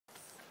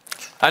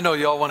I know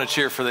you all want to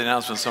cheer for the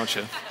announcements, don't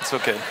you? It's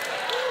okay.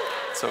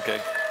 It's okay.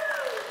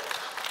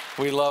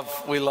 We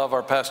love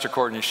our Pastor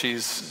Courtney.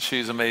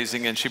 She's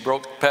amazing, and she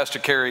broke Pastor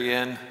Kerry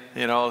in.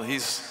 You know,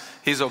 he's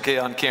okay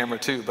on camera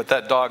too, but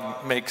that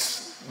dog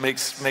makes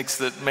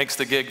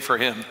the gig for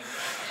him.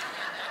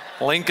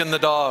 Lincoln the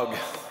dog.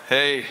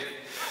 Hey.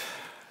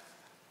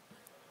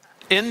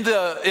 In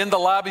the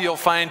lobby, you'll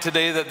find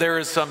today that there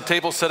is some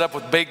tables set up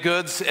with baked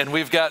goods, and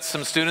we've got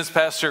some students.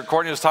 Pastor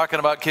Courtney was talking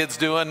about kids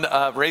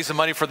raising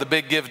money for the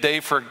Big Give Day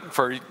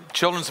for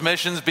Children's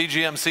Missions,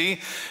 BGMC,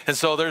 and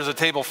so there's a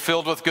table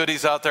filled with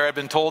goodies out there. I've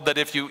been told that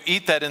if you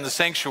eat that in the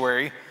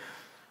sanctuary,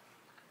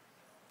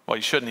 well,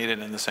 you shouldn't eat it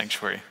in the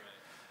sanctuary,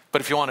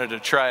 but if you wanted to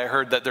try, I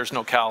heard that there's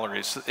no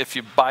calories. If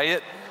you buy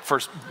it for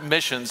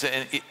missions,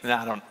 and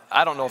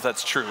I don't know if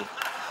that's true.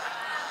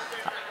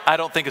 I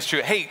don't think it's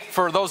true. Hey,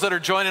 for those that are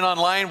joining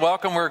online,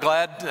 welcome. We're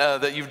glad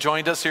that you've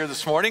joined us here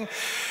this morning.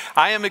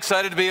 I am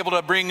excited to be able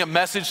to bring a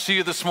message to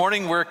you this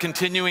morning. We're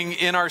continuing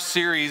in our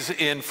series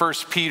in 1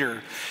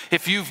 Peter.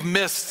 If you've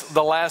missed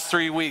the last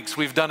 3 weeks,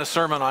 we've done a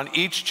sermon on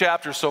each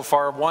chapter so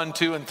far, 1,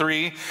 2, and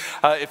 3.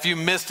 If you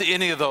missed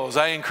any of those,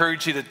 I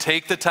encourage you to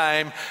take the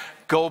time,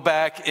 go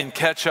back and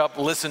catch up,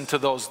 listen to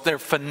those. They're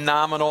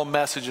phenomenal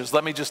messages.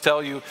 Let me just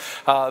tell you,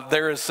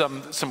 there is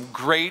some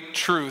great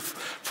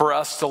truth for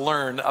us to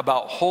learn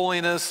about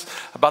holiness,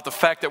 about the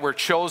fact that we're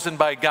chosen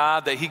by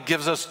God, that He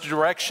gives us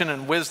direction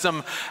and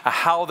wisdom,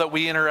 how that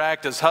we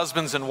interact as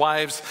husbands and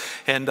wives.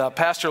 And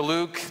Pastor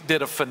Luke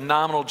did a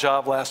phenomenal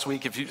job last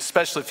week.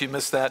 Especially if you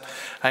missed that,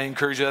 I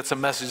encourage you. That's a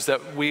message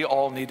that we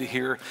all need to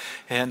hear.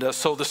 And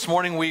so this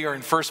morning we are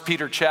in 1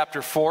 Peter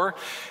chapter 4.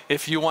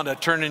 If you want to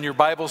turn in your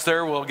Bibles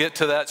there, we'll get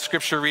to that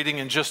scripture reading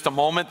in just a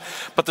moment.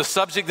 But the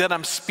subject that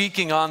I'm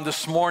speaking on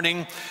this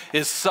morning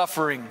is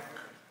suffering.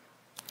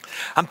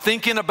 I'm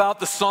thinking about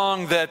the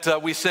song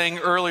that we sang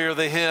earlier,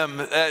 the hymn,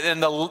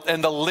 and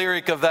the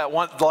lyric of that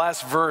the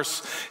last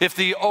verse. If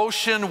the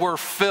ocean were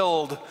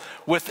filled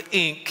with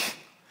ink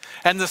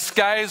and the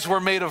skies were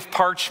made of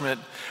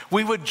parchment,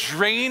 we would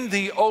drain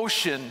the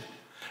ocean,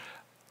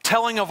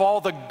 telling of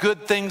all the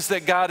good things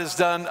that God has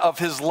done, of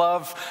His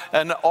love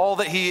and all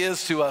that He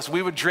is to us.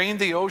 We would drain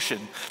the ocean.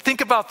 Think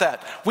about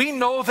that. We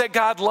know that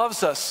God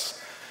loves us.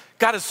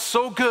 God is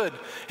so good,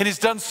 and He's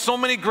done so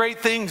many great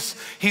things.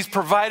 He's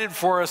provided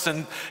for us,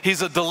 and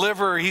He's a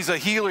deliverer, He's a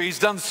healer. He's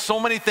done so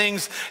many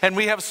things, and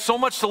we have so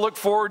much to look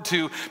forward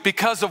to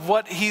because of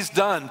what He's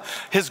done,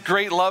 His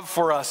great love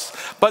for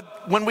us.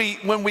 But when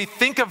we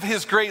think of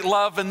His great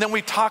love and then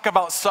we talk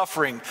about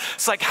suffering,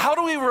 it's like, how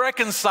do we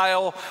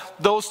reconcile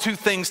those two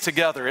things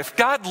together? If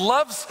God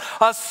loves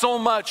us so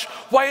much,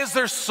 why is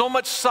there so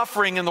much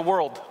suffering in the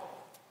world?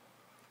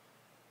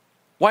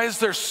 Why is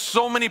there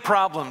so many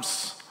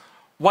problems?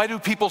 Why do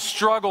people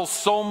struggle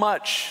so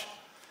much?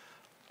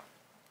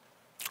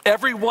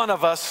 Every one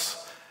of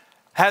us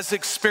has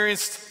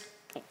experienced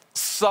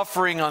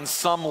suffering on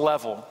some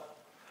level,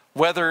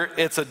 whether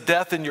it's a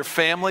death in your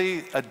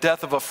family, a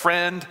death of a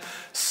friend,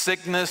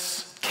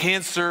 sickness,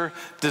 cancer,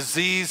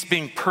 disease,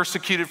 being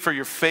persecuted for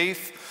your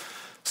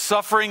faith.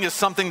 Suffering is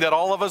something that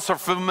all of us are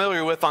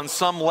familiar with on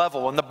some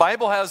level, and the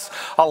Bible has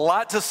a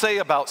lot to say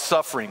about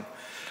suffering.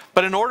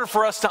 But in order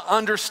for us to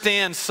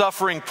understand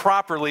suffering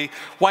properly,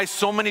 why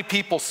so many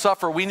people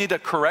suffer, we need a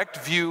correct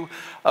view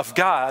of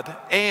God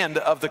and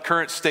of the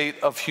current state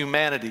of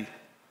humanity.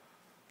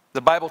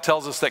 The Bible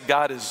tells us that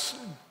God is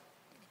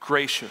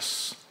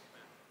gracious.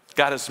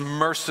 God is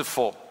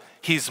merciful.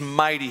 He's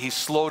mighty. He's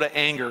slow to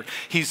anger.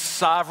 He's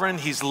sovereign.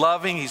 He's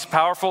loving. He's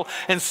powerful,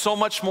 and so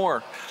much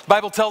more. The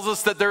Bible tells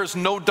us that there is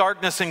no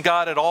darkness in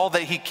God at all,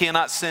 that He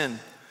cannot sin.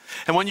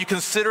 And when you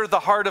consider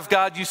the heart of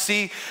God, you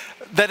see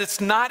that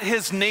it's not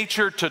His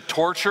nature to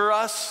torture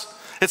us.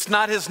 It's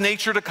not His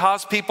nature to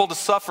cause people to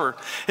suffer.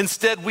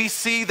 Instead, we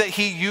see that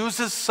He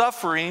uses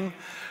suffering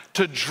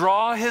to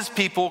draw His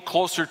people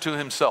closer to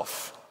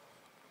Himself.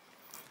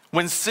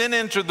 When sin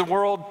entered the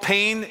world,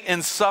 pain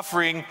and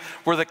suffering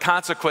were the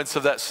consequence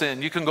of that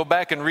sin. You can go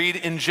back and read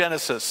in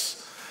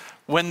Genesis.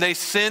 When they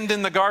sinned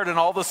in the garden,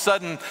 all of a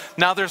sudden,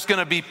 now there's going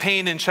to be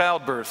pain in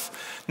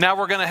childbirth. Now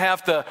we're going to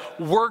have to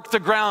work the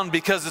ground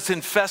because it's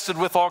infested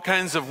with all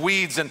kinds of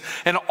weeds and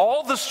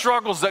all the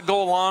struggles that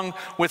go along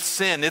with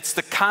sin. It's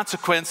the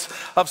consequence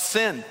of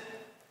sin.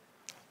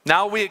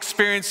 Now we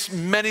experience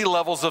many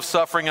levels of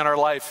suffering in our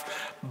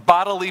life: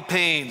 bodily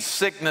pain,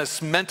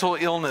 sickness, mental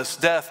illness,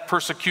 death,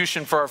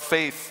 persecution for our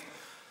faith.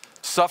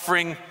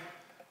 Suffering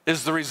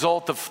is the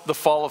result of the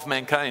fall of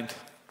mankind.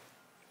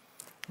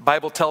 The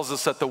Bible tells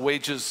us that the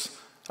wages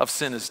of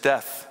sin is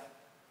death,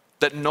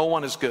 that no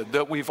one is good,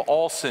 that we've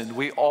all sinned,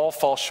 we all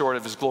fall short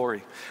of His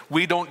glory.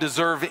 We don't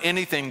deserve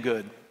anything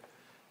good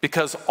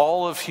because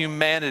all of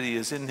humanity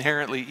is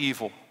inherently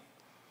evil.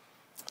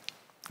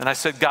 And I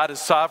said God is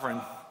sovereign,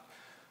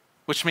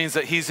 which means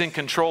that He's in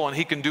control and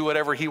He can do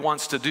whatever He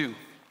wants to do.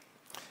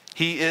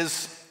 He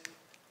is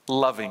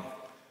loving,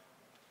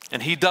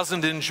 and He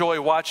doesn't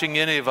enjoy watching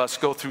any of us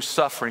go through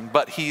suffering,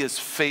 but He is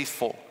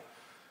faithful.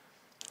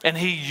 And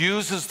He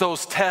uses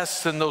those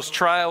tests and those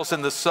trials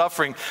and the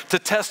suffering to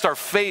test our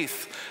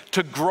faith,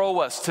 to grow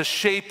us, to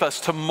shape us,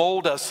 to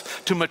mold us,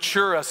 to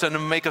mature us, and to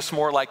make us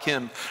more like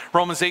him.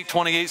 Romans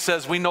 8:28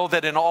 says, we know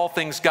that in all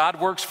things God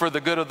works for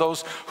the good of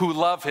those who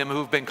love him,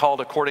 who've been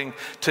called according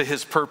to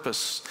his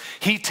purpose.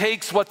 He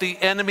takes what the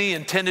enemy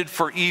intended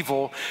for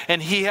evil,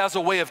 and he has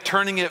a way of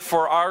turning it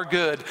for our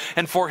good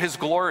and for his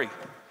glory.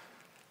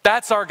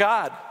 That's our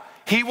God.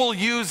 He will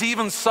use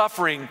even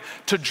suffering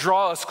to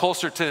draw us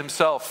closer to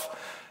himself.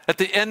 At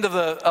the end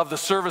of the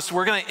service,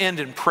 we're going to end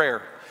in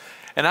prayer.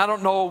 And I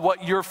don't know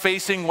what you're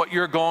facing, what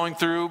you're going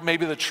through,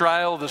 maybe the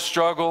trial, the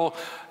struggle,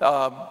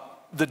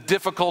 the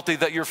difficulty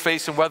that you're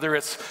facing, whether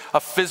it's a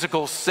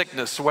physical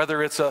sickness,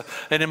 whether it's an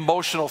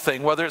emotional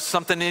thing, whether it's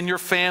something in your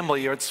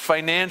family or it's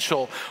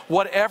financial,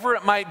 whatever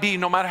it might be,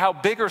 no matter how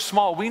big or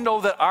small, we know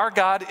that our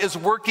God is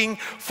working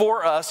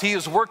for us. He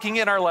is working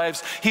in our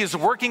lives. He is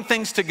working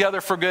things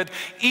together for good.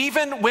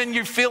 Even when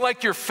you feel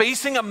like you're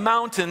facing a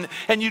mountain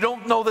and you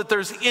don't know that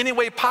there's any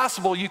way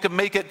possible you can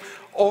make it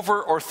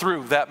over or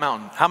through that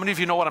mountain. How many of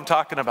you know what I'm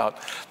talking about?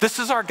 This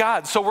is our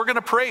God. So we're going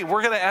to pray.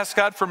 We're going to ask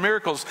God for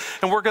miracles,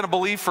 and we're going to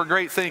believe for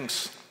great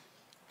things.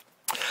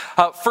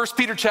 1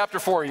 Peter chapter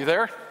 4, are you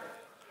there?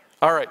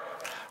 All right.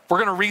 We're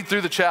going to read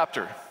through the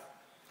chapter.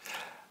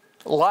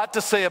 A lot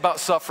to say about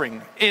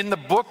suffering. In the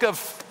book of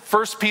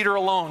 1 Peter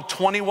alone,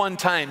 21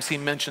 times he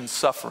mentions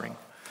suffering.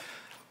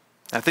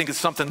 I think it's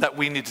something that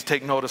we need to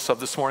take notice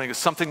of this morning. It's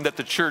something that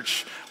the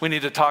church, we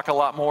need to talk a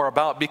lot more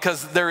about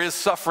because there is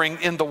suffering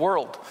in the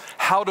world.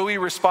 How do we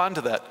respond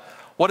to that?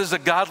 What is a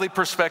godly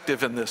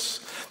perspective in this?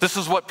 This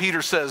is what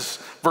Peter says,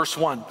 verse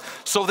 1.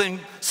 So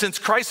then, since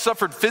Christ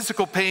suffered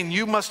physical pain,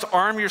 you must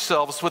arm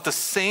yourselves with the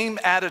same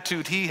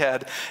attitude he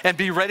had and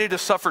be ready to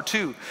suffer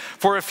too.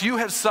 For if you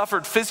have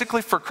suffered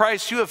physically for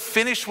Christ, you have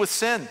finished with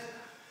sin.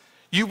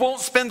 You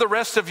won't spend the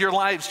rest of your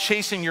lives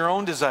chasing your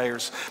own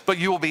desires, but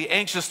you will be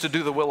anxious to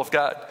do the will of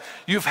God.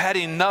 You've had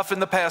enough in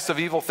the past of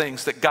evil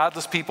things that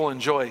godless people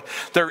enjoy.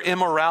 Their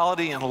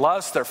immorality and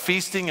lust, their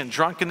feasting and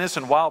drunkenness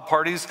and wild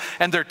parties,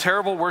 and their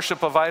terrible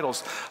worship of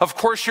idols. Of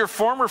course, your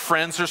former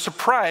friends are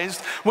surprised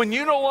when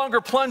you no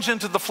longer plunge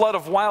into the flood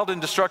of wild and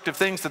destructive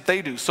things that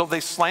they do, so they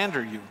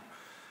slander you.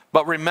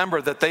 But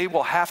remember that they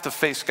will have to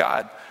face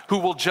God, who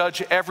will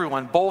judge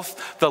everyone,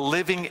 both the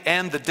living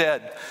and the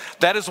dead.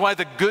 That is why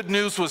the good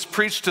news was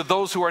preached to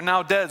those who are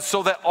now dead,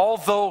 so that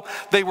although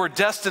they were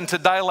destined to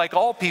die like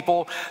all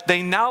people,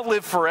 they now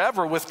live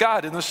forever with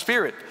God in the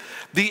Spirit.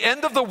 The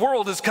end of the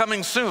world is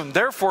coming soon.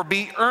 Therefore,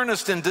 be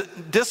earnest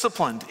and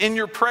disciplined in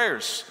your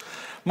prayers.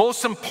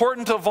 Most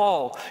important of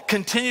all,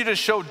 continue to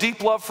show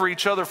deep love for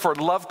each other, for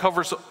love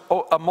covers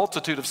a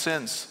multitude of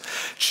sins.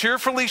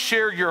 Cheerfully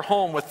share your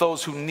home with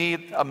those who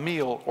need a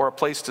meal or a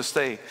place to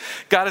stay.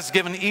 God has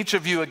given each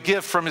of you a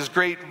gift from his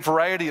great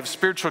variety of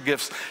spiritual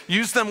gifts.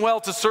 Use them well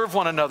to serve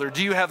one another.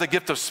 Do you have the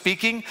gift of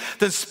speaking?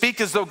 Then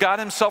speak as though God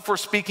himself were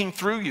speaking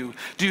through you.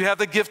 Do you have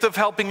the gift of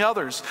helping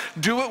others?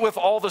 Do it with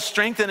all the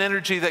strength and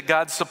energy that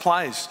God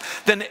supplies.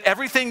 Then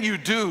everything you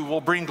do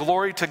will bring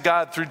glory to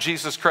God through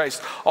Jesus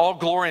Christ. All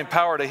glory and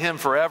power to him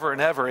forever and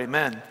ever.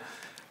 Amen.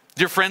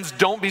 Dear friends,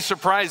 don't be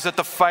surprised at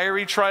the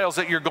fiery trials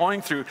that you're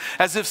going through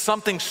as if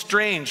something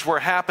strange were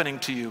happening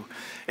to you.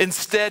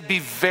 Instead, be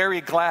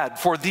very glad,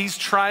 for these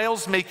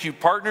trials make you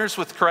partners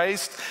with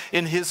Christ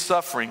in his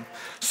suffering,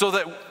 so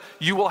that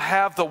you will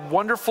have the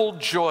wonderful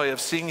joy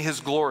of seeing his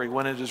glory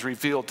when it is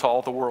revealed to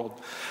all the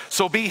world.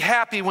 So be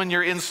happy when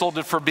you're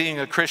insulted for being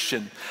a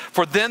Christian,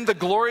 for then the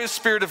glorious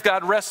Spirit of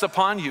God rests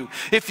upon you.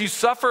 If you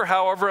suffer,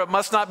 however, it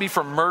must not be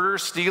for murder,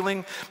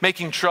 stealing,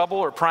 making trouble,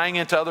 or prying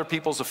into other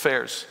people's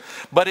affairs.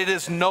 But it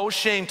is no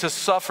shame to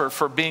suffer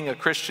for being a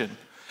Christian.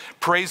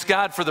 Praise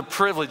God for the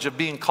privilege of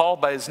being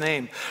called by his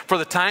name. For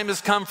the time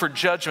has come for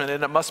judgment,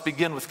 and it must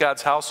begin with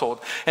God's household.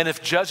 And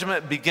if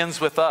judgment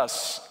begins with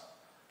us,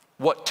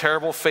 what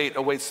terrible fate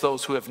awaits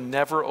those who have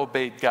never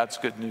obeyed God's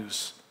good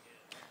news.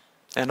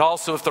 And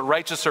also, if the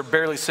righteous are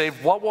barely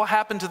saved, what will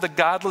happen to the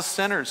godless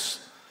sinners?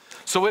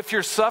 So if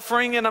you're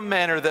suffering in a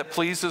manner that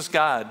pleases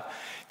God,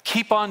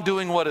 keep on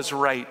doing what is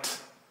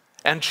right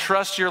and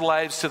trust your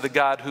lives to the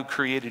God who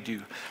created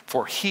you,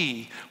 for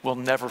he will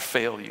never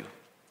fail you.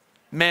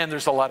 Man,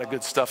 there's a lot of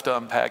good stuff to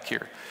unpack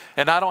here.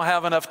 And I don't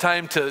have enough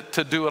time to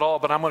do it all,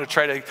 but I'm going to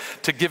try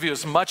to give you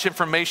as much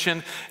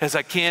information as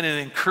I can and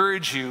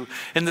encourage you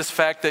in this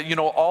fact that, you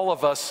know, all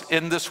of us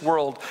in this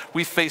world,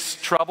 we face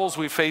troubles,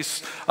 we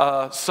face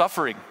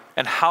suffering,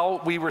 and how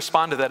we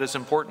respond to that is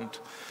important.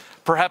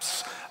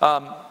 Perhaps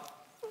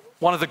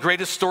one of the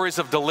greatest stories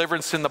of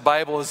deliverance in the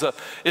Bible is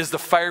the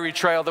fiery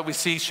trial that we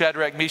see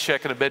Shadrach,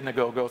 Meshach, and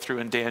Abednego go through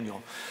in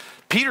Daniel.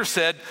 Peter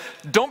said,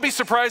 don't be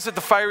surprised at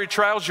the fiery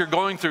trials you're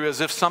going through as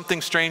if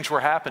something strange were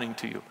happening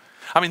to you.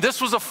 I mean,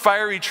 this was a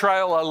fiery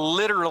trial, a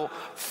literal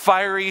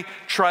fiery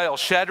trial.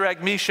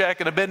 Shadrach, Meshach,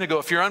 and Abednego.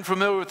 If you're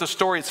unfamiliar with the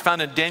story, it's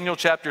found in Daniel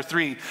chapter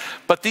 3.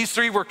 But these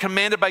three were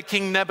commanded by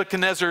King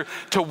Nebuchadnezzar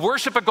to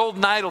worship a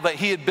golden idol that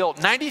he had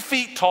built, 90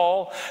 feet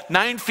tall,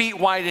 9 feet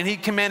wide, and he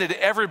commanded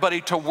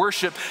everybody to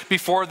worship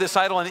before this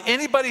idol. And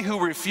anybody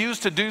who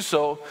refused to do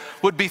so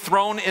would be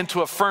thrown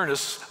into a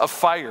furnace of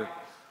fire.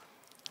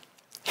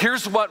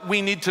 Here's what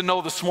we need to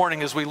know this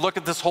morning as we look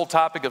at this whole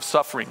topic of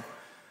suffering.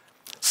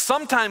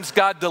 Sometimes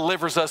God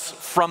delivers us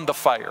from the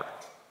fire.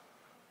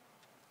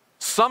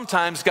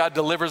 Sometimes God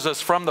delivers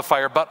us from the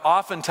fire, but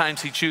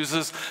oftentimes he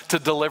chooses to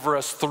deliver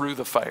us through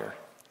the fire.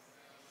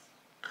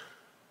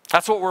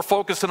 That's what we're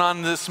focusing on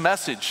in this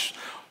message.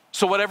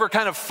 So whatever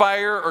kind of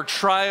fire or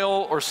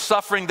trial or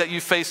suffering that you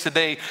face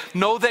today,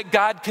 know that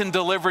God can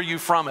deliver you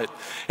from it.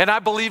 And I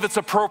believe it's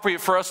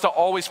appropriate for us to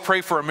always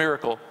pray for a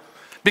miracle,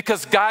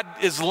 because God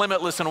is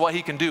limitless in what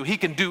he can do. He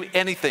can do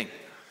anything.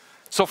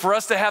 So for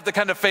us to have the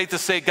kind of faith to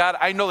say, God,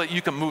 I know that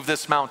you can move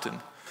this mountain.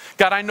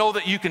 God, I know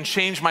that you can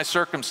change my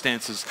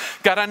circumstances.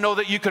 God, I know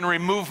that you can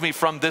remove me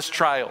from this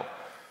trial.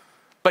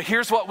 But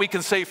here's what we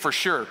can say for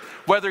sure.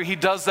 Whether he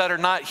does that or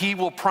not, he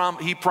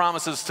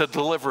promises to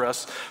deliver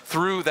us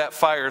through that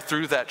fire,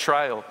 through that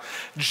trial.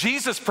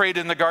 Jesus prayed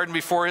in the garden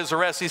before his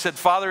arrest. He said,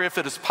 Father, if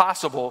it is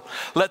possible,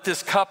 let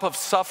this cup of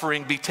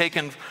suffering be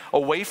taken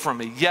away from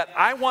me. Yet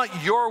I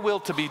want your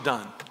will to be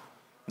done,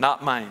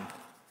 not mine.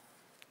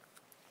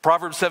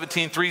 Proverbs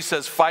 17:3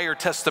 says, fire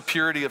tests the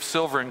purity of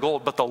silver and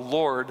gold, but the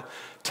Lord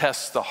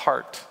tests the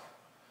heart.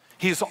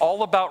 He's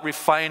all about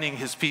refining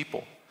his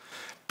people.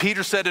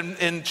 Peter said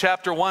in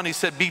chapter 1, he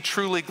said, be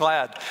truly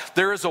glad.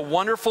 There is a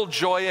wonderful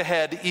joy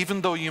ahead,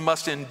 even though you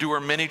must endure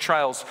many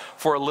trials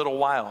for a little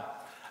while.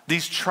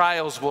 These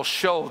trials will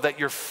show that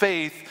your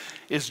faith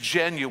is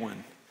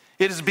genuine.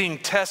 It is being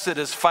tested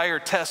as fire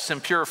tests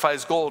and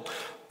purifies gold,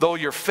 though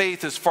your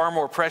faith is far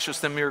more precious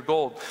than mere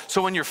gold.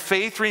 So when your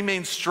faith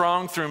remains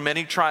strong through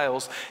many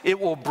trials, it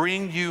will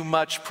bring you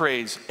much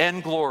praise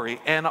and glory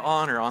and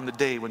honor on the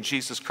day when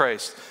Jesus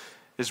Christ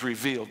is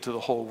revealed to the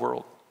whole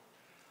world.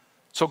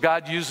 So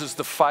God uses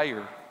the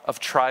fire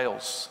of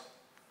trials,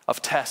 of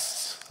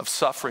tests, of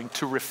suffering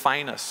to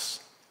refine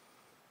us.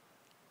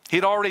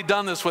 He'd already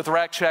done this with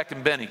Shadrach,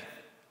 and Benny.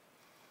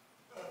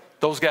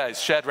 Those guys,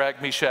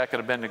 Shadrach, Meshach, and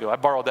Abednego. I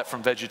borrowed that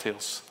from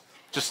VeggieTales,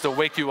 just to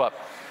wake you up.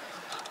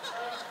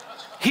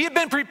 He had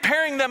been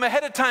preparing them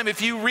ahead of time.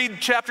 If you read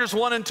chapters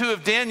 1 and 2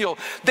 of Daniel,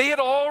 they had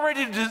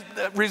already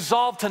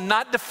resolved to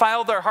not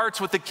defile their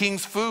hearts with the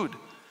king's food.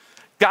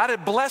 God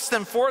had blessed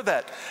them for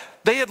that.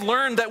 They had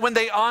learned that when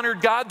they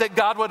honored God, that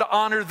God would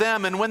honor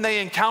them. And when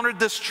they encountered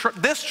this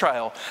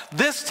trial,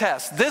 this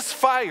test, this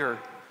fire,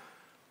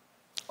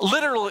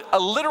 literally a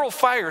literal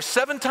fire,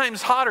 7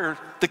 times hotter,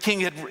 the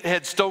king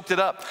had stoked it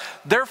up.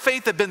 Their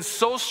faith had been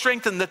so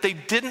strengthened that they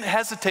didn't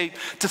hesitate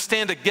to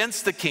stand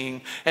against the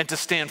king and to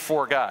stand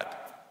for God.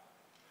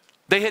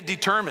 They had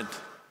determined.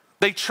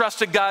 They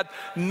trusted God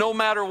no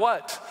matter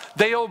what.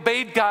 They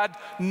obeyed God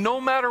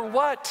no matter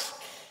what.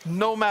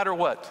 No matter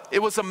what. It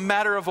was a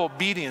matter of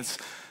obedience.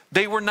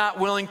 They were not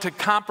willing to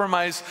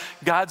compromise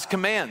God's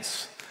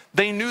commands.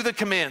 They knew the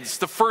commands.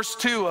 The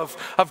first 2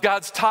 of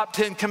God's top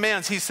 10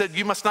 commands, he said,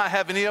 you must not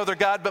have any other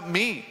God but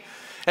me.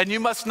 And you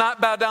must not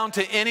bow down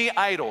to any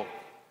idol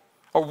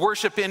or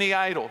worship any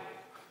idol.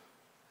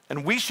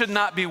 And we should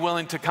not be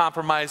willing to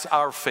compromise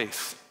our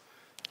faith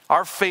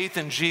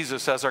in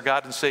Jesus as our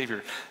God and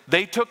Savior.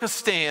 They took a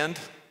stand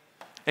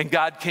and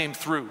God came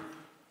through.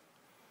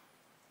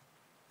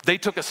 They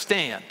took a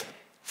stand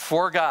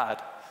for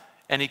God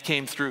and he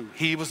came through.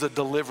 He was a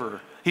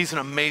deliverer. He's an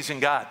amazing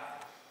God.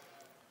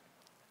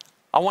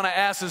 I want to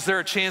ask, is there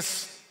a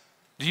chance,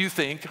 do you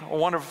think, I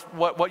wonder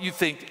what you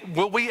think,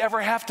 will we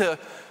ever have to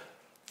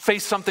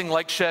face something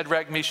like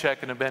Shadrach, Meshach,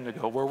 and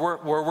Abednego, where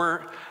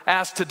we're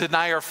asked to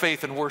deny our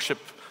faith and worship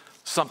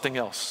something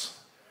else?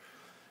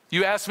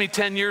 You asked me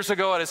 10 years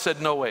ago, and I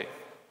said, no way.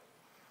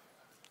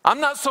 I'm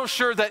not so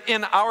sure that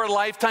in our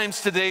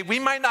lifetimes today, we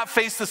might not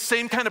face the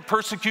same kind of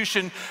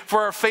persecution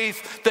for our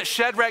faith that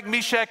Shadrach,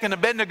 Meshach, and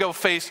Abednego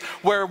faced,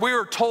 where we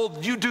were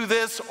told, you do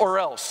this or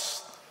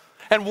else.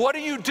 And what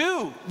do you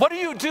do? What do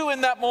you do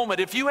in that moment?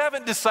 If you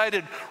haven't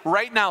decided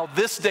right now,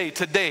 this day,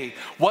 today,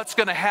 what's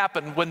going to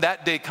happen when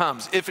that day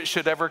comes, if it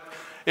should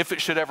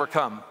ever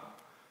come.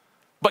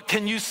 But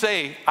can you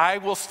say, I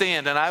will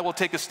stand and I will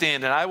take a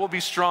stand and I will be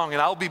strong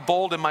and I'll be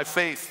bold in my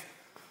faith?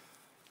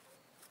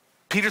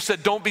 Peter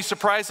said, don't be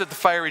surprised at the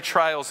fiery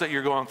trials that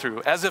you're going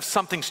through, as if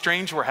something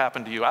strange were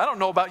happening to you. I don't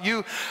know about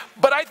you,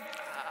 but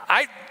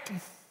I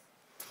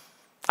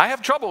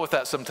have trouble with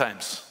that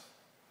sometimes.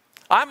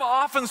 I'm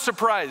often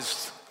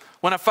surprised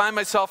when I find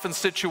myself in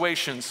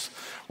situations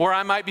where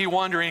I might be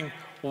wondering,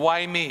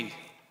 why me?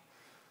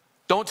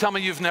 Don't tell me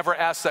you've never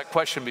asked that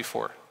question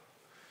before.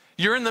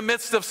 You're in the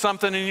midst of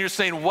something and you're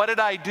saying, what did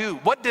I do?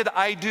 What did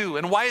I do?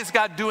 And why is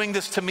God doing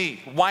this to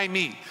me? Why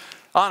me?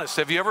 Honest,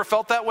 have you ever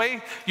felt that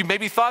way? You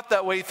maybe thought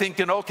that way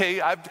thinking,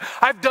 okay,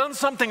 I've done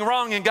something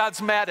wrong and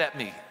God's mad at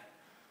me.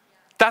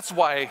 That's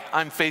why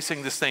I'm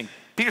facing this thing.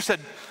 Peter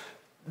said,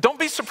 don't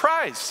be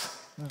surprised.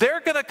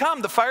 They're going to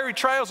come. The fiery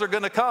trials are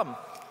going to come.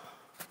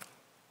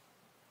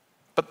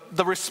 But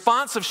the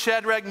response of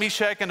Shadrach,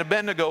 Meshach, and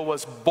Abednego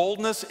was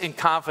boldness and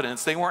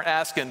confidence. They weren't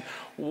asking,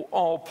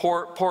 oh,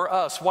 poor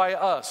us. Why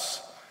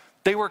us?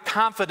 They were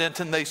confident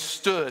and they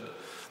stood.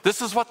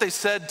 This is what they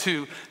said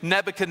to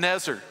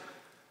Nebuchadnezzar.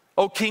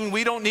 O king,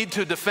 we don't need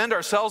to defend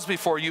ourselves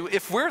before you.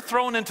 If we're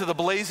thrown into the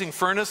blazing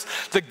furnace,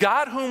 the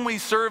God whom we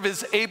serve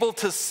is able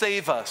to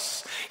save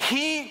us.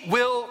 He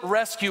will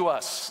rescue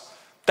us.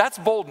 That's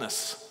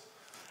boldness.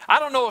 I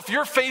don't know if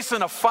you're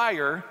facing a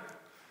fire,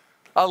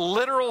 a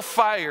literal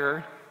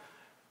fire,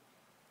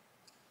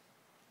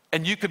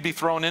 and you could be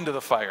thrown into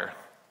the fire.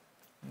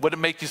 Would it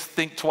make you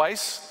think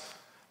twice?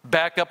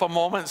 Back up a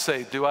moment and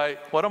say,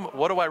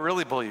 what do I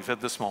really believe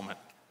at this moment?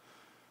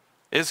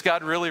 Is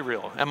God really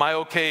real? Am I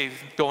okay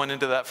going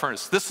into that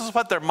furnace? This is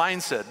what their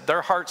mind said,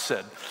 their heart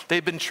said.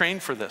 They've been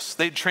trained for this.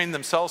 They'd trained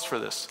themselves for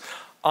this.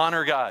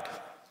 Honor God.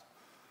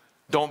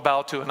 Don't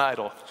bow to an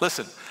idol.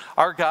 Listen,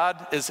 our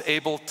God is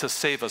able to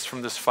save us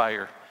from this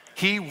fire.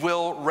 He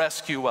will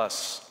rescue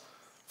us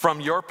from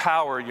your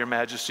power, your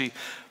majesty.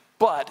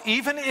 But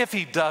even if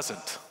he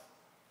doesn't,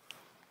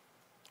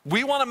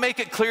 we want to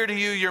make it clear to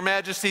you, your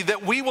majesty,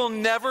 that we will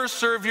never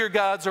serve your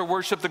gods or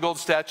worship the gold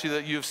statue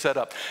that you've set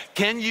up.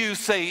 Can you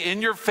say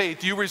in your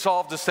faith, you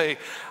resolve to say,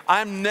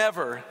 I'm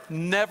never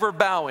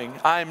bowing,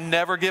 I'm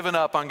never giving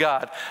up on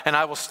God, and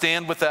I will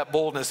stand with that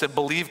boldness and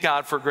believe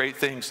God for great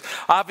things.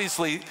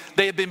 Obviously,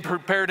 they had been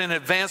prepared in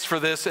advance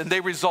for this, and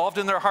they resolved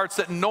in their hearts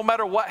that no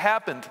matter what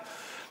happened,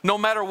 no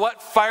matter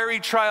what fiery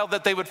trial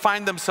that they would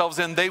find themselves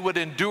in, they would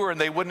endure and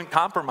they wouldn't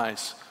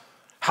compromise.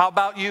 How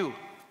about you?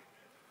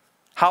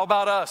 How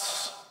about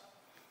us?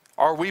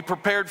 Are we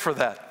prepared for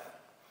that?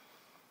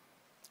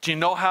 Do you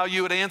know how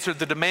you would answer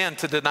the demand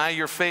to deny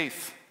your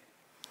faith?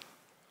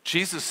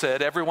 Jesus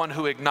said, everyone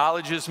who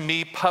acknowledges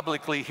me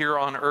publicly here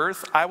on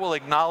earth, I will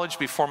acknowledge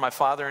before my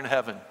Father in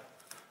heaven.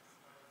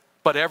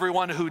 But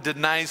everyone who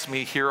denies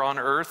me here on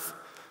earth,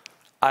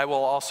 I will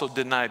also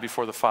deny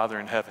before the Father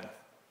in heaven.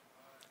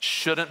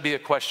 Shouldn't be a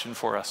question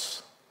for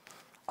us.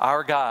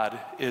 Our God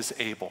is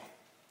able.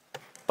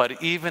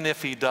 But even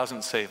if he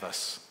doesn't save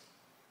us,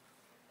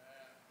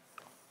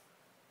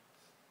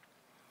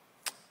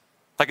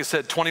 like I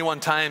said, 21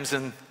 times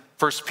in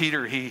 1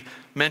 Peter, he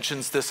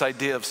mentions this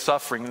idea of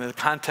suffering in the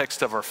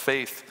context of our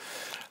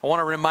faith. I want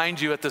to remind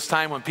you at this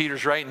time when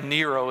Peter's writing,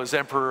 Nero is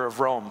emperor of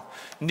Rome.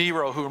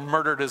 Nero who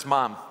murdered his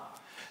mom.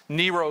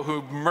 Nero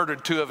who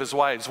murdered 2 of his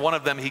wives. One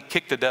of them he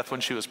kicked to death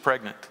when she was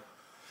pregnant.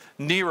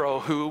 Nero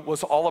who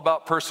was all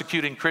about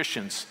persecuting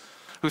Christians,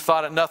 who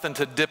thought it nothing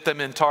to dip them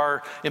in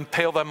tar,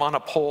 impale them on a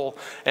pole,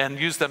 and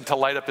use them to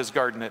light up his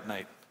garden at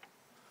night.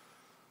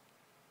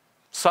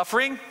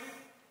 Suffering?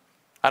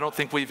 I don't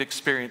think we've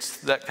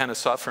experienced that kind of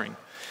suffering.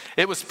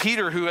 It was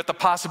Peter who, at the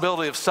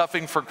possibility of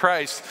suffering for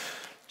Christ,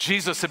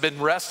 Jesus had been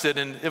arrested,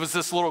 and it was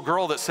this little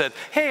girl that said,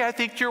 hey, I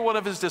think you're one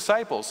of his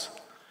disciples.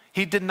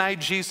 He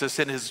denied Jesus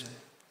in his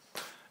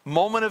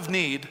moment of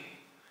need.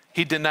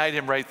 He denied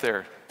him right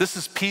there. This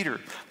is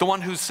Peter, the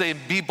one who's saying,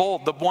 be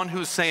bold, the one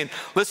who's saying,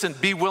 listen,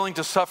 be willing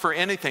to suffer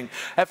anything.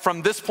 And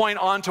from this point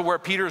on to where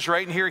Peter's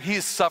writing here,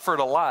 he's suffered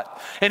a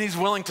lot, and he's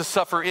willing to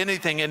suffer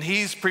anything, and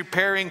he's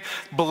preparing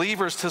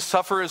believers to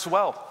suffer as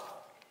well.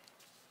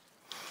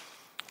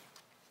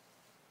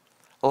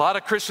 A lot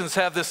of Christians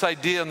have this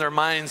idea in their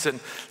minds, and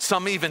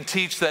some even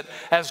teach that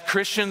as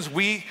Christians,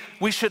 we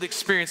should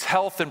experience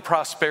health and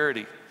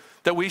prosperity,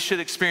 that we should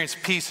experience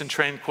peace and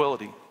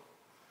tranquility.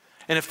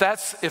 And if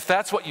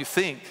that's what you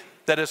think,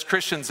 that as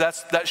Christians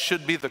that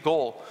should be the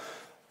goal,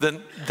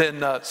 then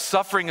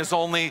suffering is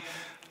only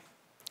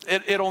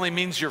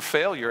means your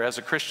failure as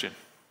a Christian.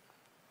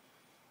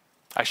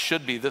 I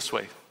should be this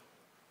way.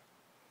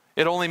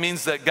 It only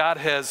means that God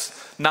has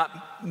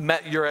not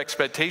met your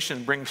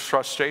expectation, brings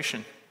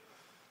frustration.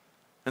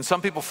 And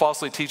some people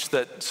falsely teach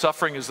that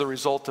suffering is the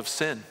result of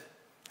sin.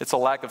 It's a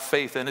lack of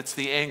faith, and it's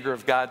the anger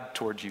of God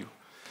toward you.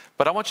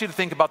 But I want you to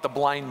think about the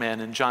blind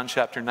man in John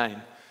chapter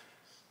 9.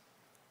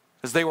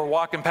 As they were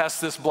walking past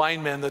this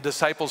blind man, the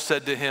disciples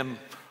said to him,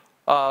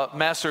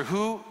 Master,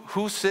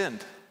 who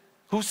sinned?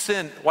 Who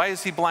sinned? Why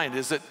is he blind?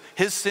 Is it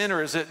his sin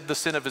or is it the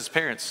sin of his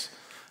parents?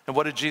 And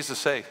what did Jesus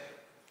say?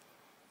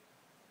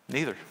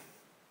 Neither. It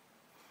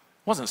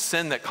wasn't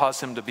sin that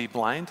caused him to be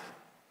blind.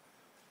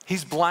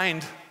 He's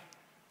blind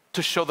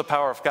to show the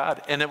power of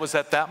God. And it was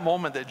at that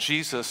moment that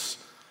Jesus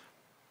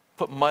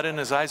put mud in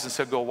his eyes and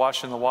said, go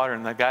wash in the water.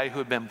 And the guy who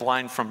had been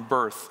blind from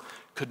birth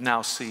could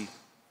now see.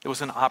 It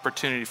was an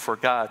opportunity for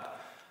God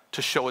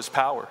to show his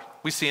power.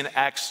 We see in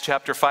Acts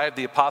chapter 5,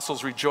 the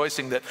apostles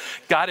rejoicing that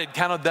God had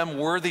counted them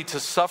worthy to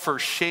suffer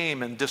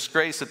shame and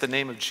disgrace at the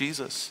name of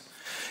Jesus.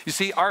 You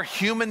see, our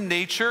human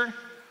nature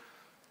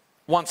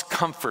wants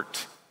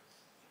comfort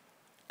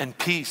and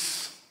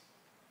peace,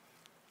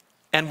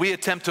 and we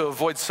attempt to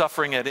avoid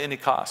suffering at any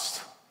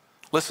cost.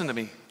 Listen to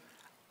me,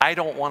 I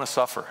don't want to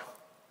suffer.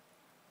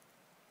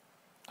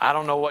 I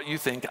don't know what you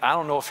think. I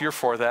don't know if you're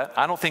for that.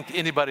 I don't think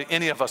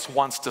any of us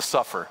wants to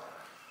suffer.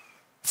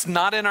 It's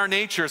not in our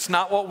nature. It's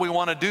not what we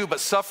want to do, but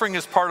suffering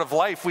is part of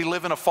life. We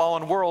live in a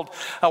fallen world,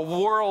 a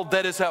world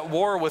that is at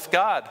war with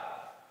God.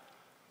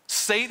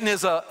 Satan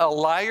is a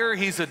liar.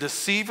 He's a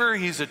deceiver.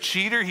 He's a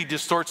cheater. He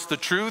distorts the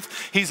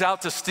truth. He's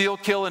out to steal,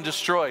 kill, and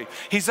destroy.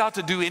 He's out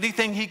to do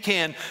anything he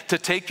can to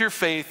take your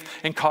faith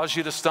and cause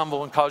you to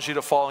stumble and cause you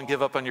to fall and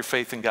give up on your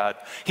faith in God.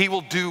 He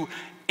will do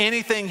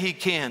anything he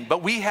can.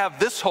 But we have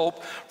this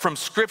hope from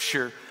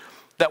Scripture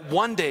that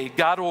one day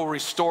God will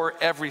restore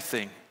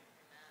everything.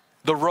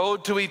 The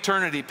road to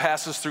eternity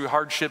passes through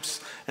hardships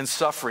and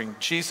suffering.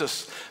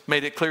 Jesus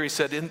made it clear. He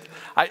said,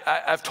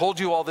 I've told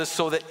you all this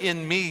so that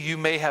in me you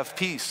may have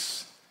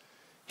peace.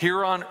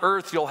 Here on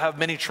earth you'll have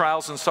many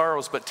trials and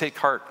sorrows, but take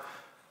heart,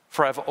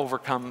 for I've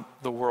overcome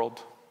the world.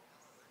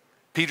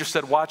 Peter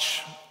said,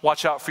 watch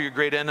out for your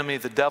great enemy,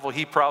 the devil.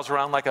 He prowls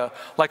around like a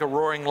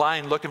roaring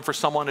lion looking for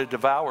someone to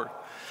devour.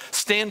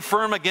 Stand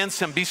firm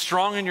against him. Be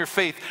strong in your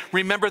faith.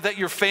 Remember that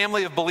your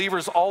family of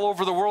believers all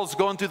over the world is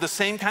going through the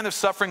same kind of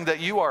suffering that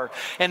you are.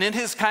 And in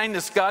his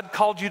kindness, God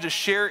called you to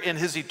share in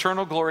his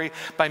eternal glory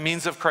by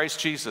means of Christ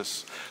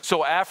Jesus.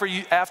 So after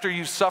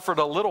you've suffered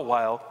a little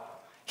while,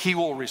 he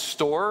will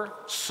restore,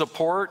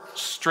 support,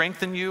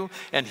 strengthen you,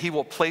 and he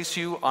will place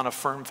you on a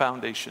firm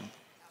foundation.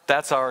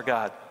 That's our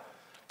God.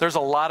 There's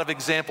a lot of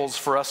examples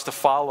for us to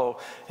follow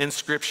in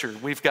Scripture.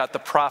 We've got the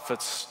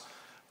prophets.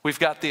 We've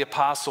got the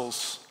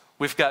apostles.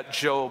 We've got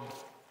Job.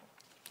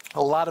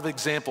 A lot of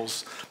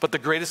examples. But the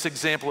greatest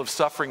example of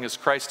suffering is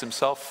Christ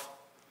himself.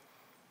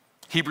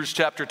 Hebrews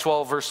chapter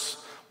 12,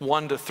 verse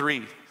 1 to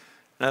 3.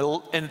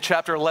 In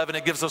chapter 11,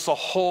 it gives us a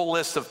whole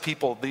list of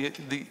people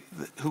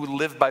who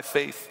live by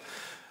faith.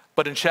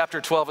 But in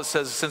chapter 12, it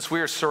says, since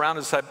we are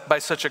surrounded by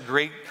such a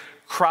great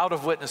crowd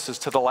of witnesses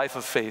to the life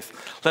of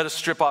faith, let us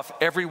strip off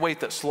every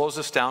weight that slows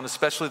us down,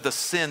 especially the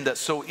sin that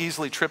so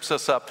easily trips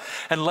us up,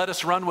 and let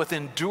us run with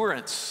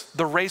endurance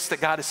the race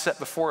that God has set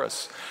before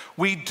us.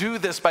 We do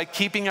this by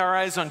keeping our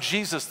eyes on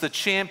Jesus, the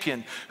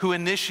champion who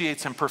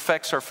initiates and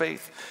perfects our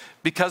faith.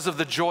 Because of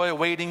the joy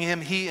awaiting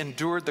him, he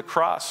endured the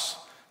cross,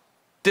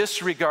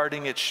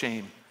 disregarding its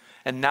shame,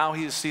 and now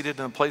he is seated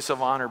in a place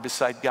of honor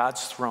beside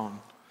God's throne.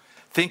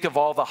 Think of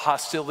all the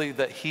hostility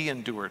that he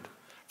endured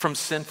from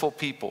sinful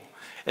people,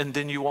 and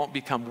then you won't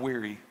become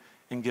weary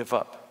and give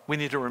up. We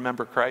need to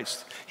remember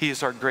Christ. He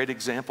is our great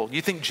example.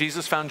 You think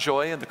Jesus found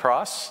joy in the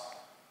cross?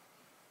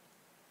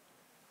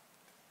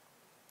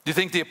 Do you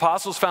think the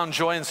apostles found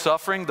joy in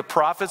suffering, the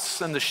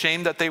prophets and the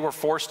shame that they were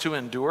forced to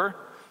endure?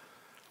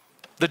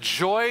 The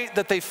joy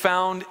that they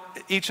found,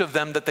 each of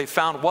them that they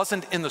found,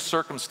 wasn't in the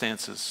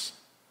circumstances.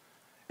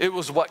 It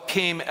was what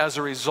came as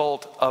a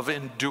result of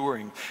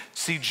enduring.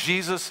 See,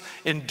 Jesus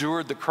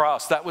endured the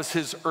cross. That was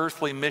his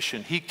earthly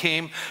mission. He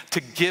came to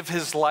give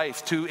his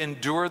life, to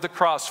endure the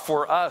cross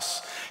for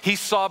us. He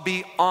saw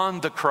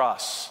beyond the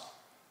cross.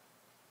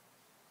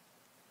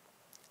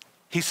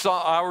 He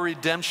saw our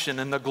redemption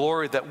and the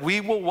glory that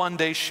we will one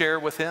day share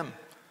with him.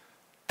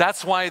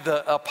 That's why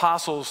the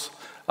apostles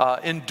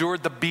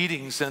endured the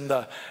beatings and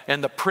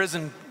the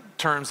prison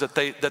terms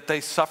that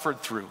they suffered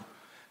through.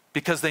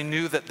 Because they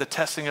knew that the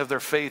testing of their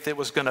faith, it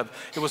was gonna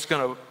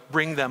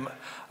bring them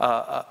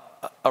a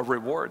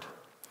reward.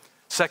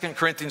 2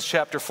 Corinthians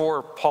chapter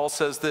 4, Paul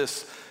says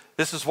this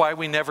is why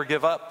we never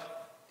give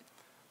up.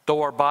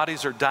 Though our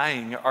bodies are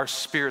dying, our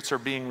spirits are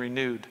being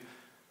renewed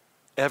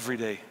every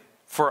day.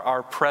 For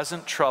our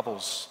present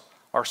troubles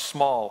are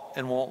small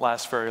and won't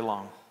last very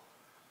long.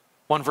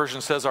 One version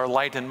says our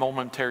light and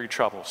momentary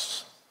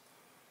troubles.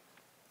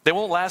 They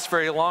won't last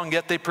very long,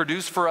 yet they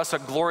produce for us a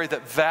glory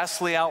that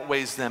vastly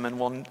outweighs them and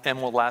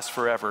will last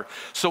forever.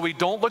 So we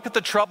don't look at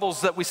the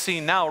troubles that we see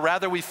now.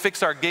 Rather, we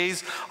fix our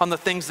gaze on the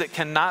things that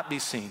cannot be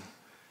seen.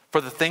 For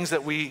the things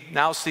that we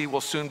now see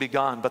will soon be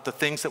gone, but the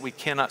things that we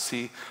cannot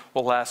see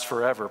will last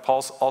forever.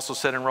 Paul also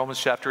said in Romans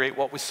chapter 8,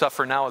 what we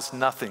suffer now is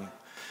nothing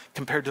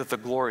compared to the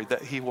glory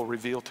that he will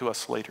reveal to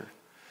us later.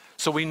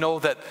 So we know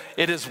that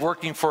it is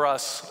working for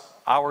us,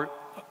 our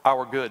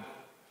good.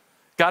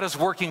 God is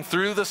working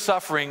through the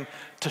suffering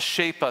to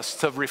shape us,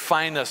 to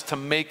refine us, to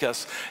make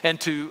us,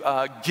 and to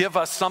give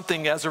us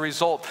something as a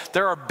result.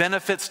 There are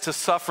benefits to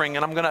suffering,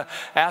 and I'm going to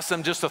ask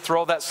them just to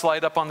throw that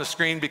slide up on the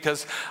screen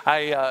because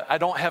I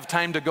don't have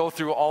time to go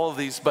through all of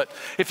these. But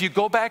if you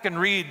go back and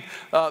read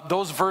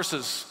those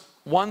verses,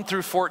 1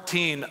 through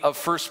 14 of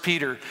 1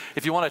 Peter,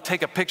 if you want to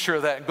take a picture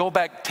of that, go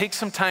back, take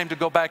some time to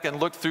go back and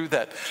look through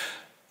that.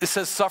 It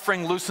says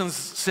suffering loosens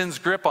sin's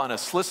grip on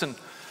us. Listen,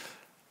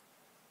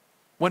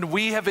 when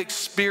we have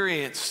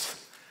experienced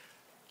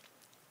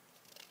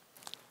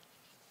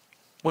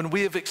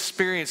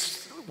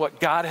what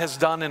God has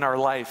done in our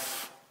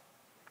life,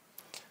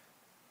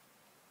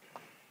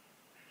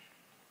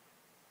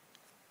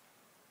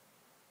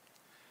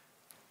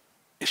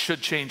 it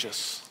should change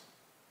us.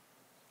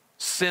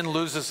 Sin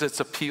loses its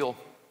appeal.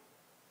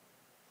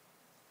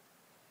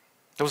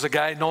 There was a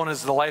guy known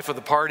as the life of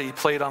the party. He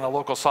played on a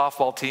local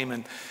softball team,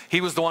 and he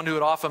was the one who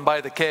would often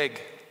buy the keg.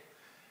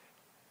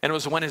 And it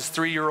was when his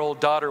 3-year-old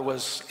daughter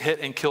was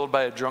hit and killed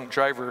by a drunk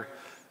driver,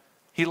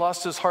 he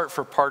lost his heart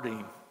for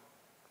partying.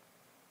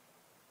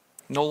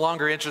 No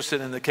longer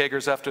interested in the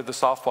keggers after the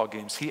softball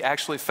games. He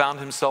actually found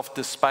himself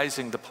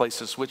despising the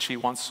places which he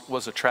once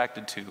was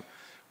attracted to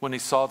when he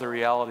saw the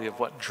reality of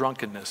what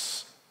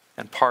drunkenness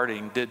and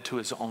partying did to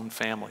his own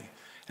family.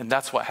 And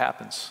that's what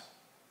happens.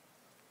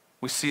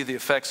 We see the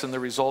effects and the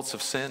results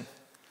of sin.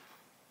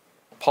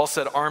 Paul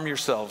said, arm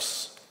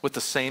yourselves with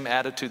the same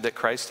attitude that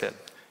Christ had.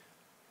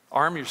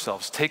 Arm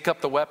yourselves. Take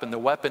up the weapon. The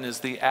weapon is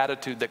the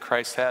attitude that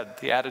Christ had,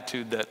 the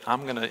attitude that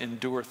I'm going to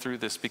endure through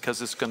this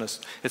because it's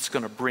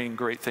going to bring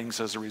great things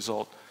as a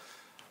result.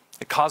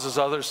 It causes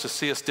others to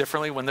see us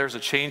differently. When there's a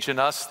change in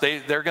us,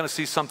 they're going to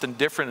see something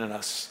different in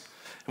us.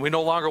 And we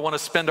no longer want to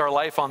spend our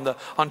life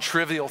on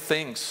trivial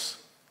things.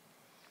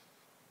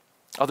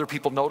 Other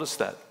people notice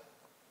that.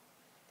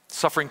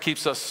 Suffering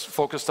keeps us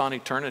focused on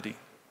eternity.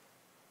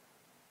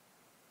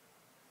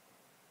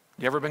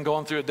 You ever been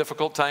going through a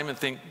difficult time and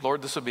think,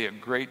 Lord, this would be a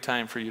great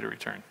time for you to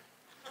return?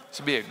 This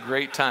would be a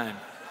great time.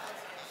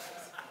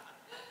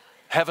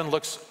 Heaven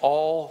looks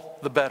all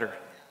the better.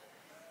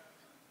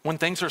 When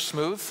things are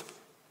smooth,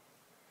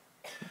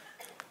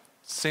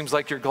 seems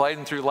like you're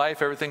gliding through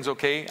life, everything's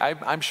okay.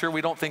 I'm sure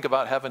we don't think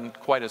about heaven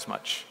quite as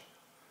much.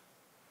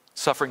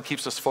 Suffering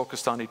keeps us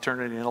focused on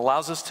eternity and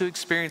allows us to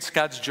experience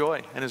God's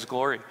joy and his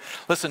glory.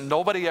 Listen,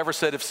 nobody ever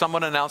said if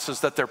someone announces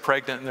that they're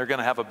pregnant and they're going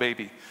to have a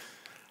baby,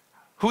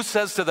 who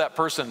says to that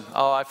person,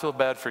 oh, I feel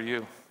bad for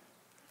you?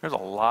 There's a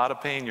lot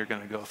of pain you're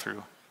going to go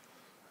through.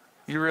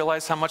 You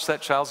realize how much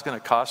that child's going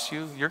to cost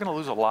you? You're going to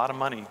lose a lot of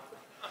money.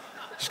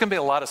 There's going to be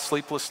a lot of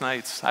sleepless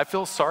nights. I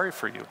feel sorry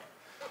for you.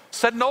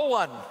 Said no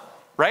one,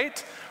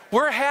 right?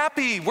 We're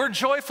happy, we're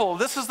joyful.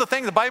 This is the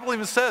thing, the Bible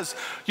even says,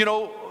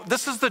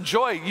 this is the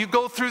joy. You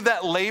go through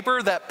that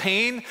labor, that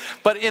pain,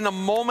 but in a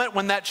moment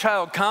when that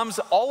child comes,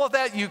 all of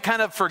that you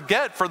kind of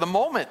forget for the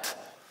moment.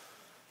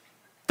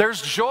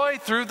 There's joy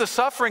through the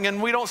suffering, and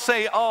we don't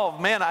say, oh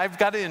man, I've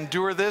got to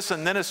endure this,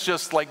 and then it's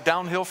just like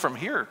downhill from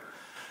here.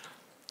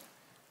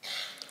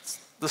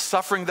 The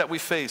suffering that we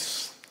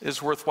face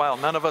is worthwhile.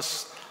 None of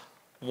us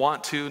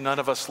want to, none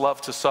of us love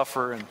to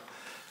suffer, and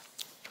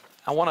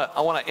I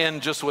want to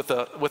end just with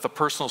a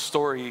personal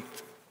story.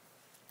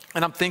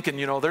 And I'm thinking,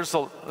 there's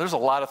a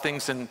lot of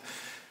things in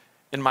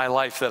my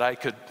life that I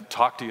could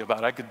talk to you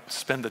about. I could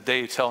spend the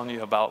day telling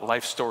you about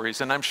life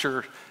stories. And I'm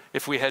sure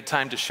if we had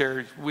time to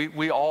share,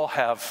 we all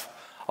have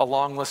a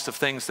long list of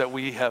things that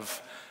we have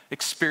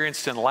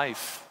experienced in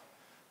life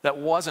that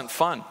wasn't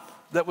fun,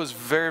 that was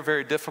very,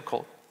 very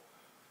difficult.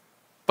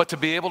 But to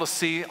be able to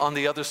see on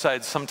the other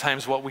side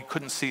sometimes what we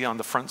couldn't see on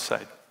the front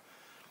side.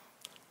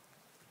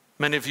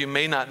 Many of you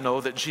may not know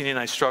that Jeannie and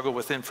I struggle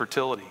with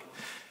infertility.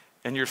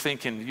 And you're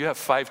thinking, you have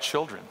 5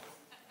 children.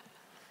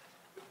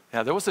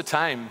 Yeah, there was a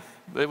time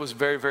it was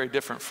very, very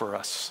different for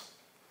us.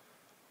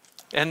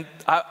 And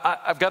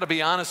I've got to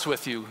be honest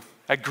with you.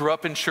 I grew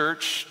up in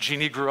church.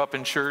 Jeannie grew up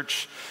in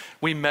church.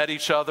 We met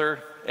each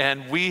other.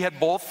 And we had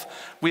both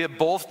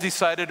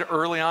decided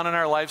early on in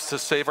our lives to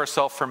save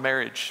ourselves from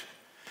marriage.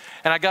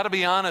 And I got to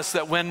be honest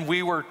that when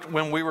we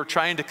were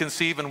trying to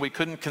conceive and we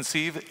couldn't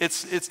conceive,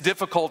 it's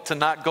difficult to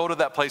not go to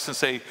that place and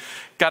say,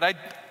 God,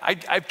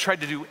 I've tried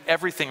to do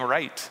everything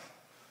right,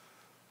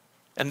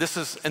 and this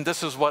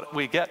is what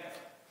we get.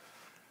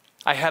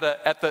 I had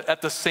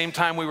at the same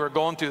time we were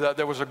going through that,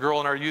 there was a girl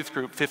in our youth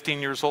group, 15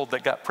 years old,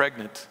 that got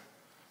pregnant.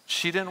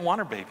 She didn't want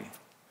her baby,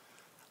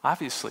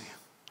 obviously.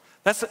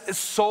 It's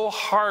so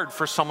hard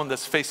for someone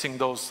that's facing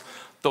those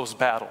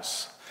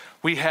battles.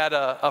 We had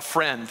a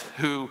friend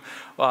who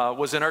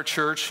was in our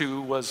church,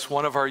 who was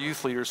one of our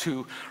youth leaders,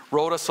 who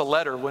wrote us a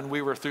letter when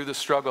we were through the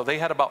struggle. They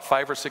had about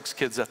 5 or 6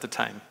 kids at the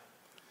time.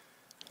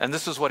 And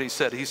this is what he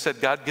said. He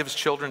said, God gives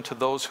children to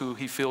those who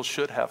he feels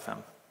should have them.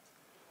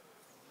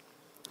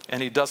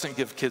 And he doesn't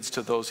give kids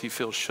to those he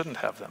feels shouldn't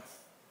have them.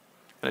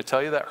 Can I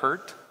tell you that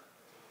hurt?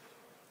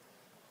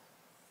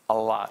 A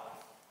lot.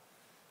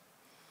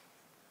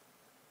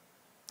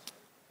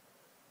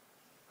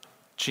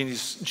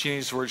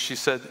 Jeannie's words, she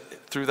said,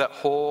 through that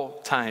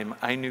whole time,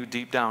 I knew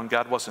deep down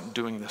God wasn't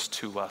doing this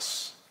to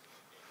us.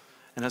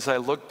 And as I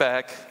look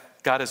back,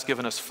 God has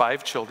given us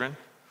 5 children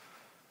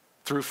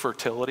through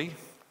fertility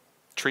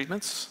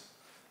treatments,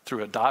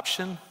 through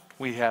adoption.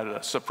 We had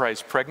a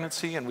surprise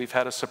pregnancy, and we've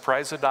had a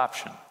surprise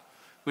adoption.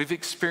 We've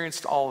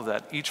experienced all of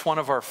that. Each one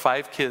of our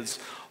 5 kids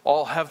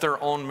all have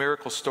their own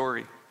miracle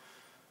story.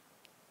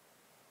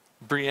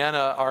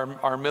 Brianna,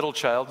 our middle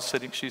child,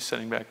 she's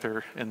sitting back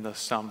there in the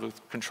sound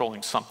booth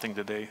controlling something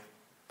today.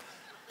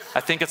 I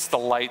think it's the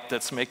light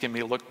that's making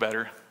me look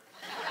better.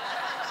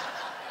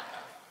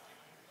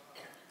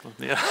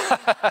 Yeah.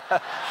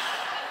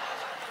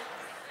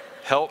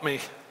 Help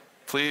me,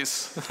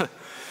 please.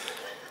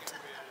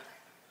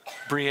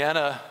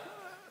 Brianna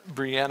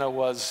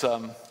was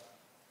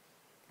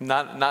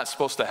not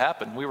supposed to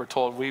happen. We were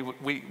told,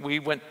 we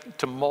went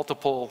to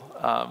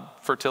multiple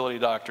fertility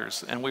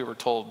doctors, and we were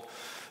told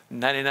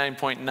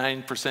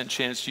 99.9%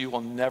 chance you will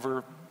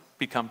never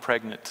become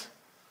pregnant.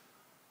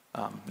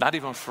 Not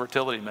even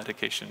fertility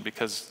medication,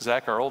 because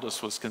Zach, our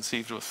oldest, was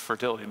conceived with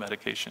fertility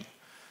medication.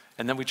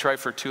 And then we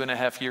tried for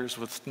 2.5 years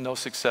with no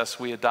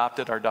success. We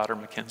adopted our daughter,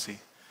 Mackenzie.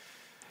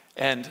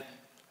 And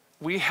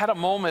we had a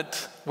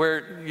moment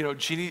where,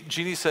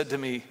 Jeannie said to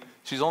me,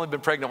 she's only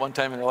been pregnant one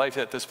time in her life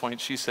at this point.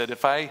 She said,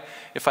 if I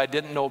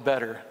didn't know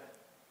better,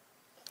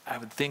 I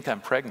would think I'm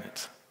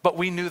pregnant. But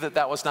we knew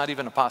that was not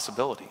even a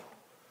possibility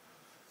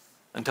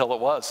until it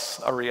was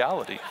a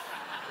reality.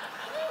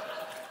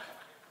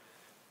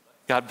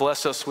 God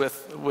blessed us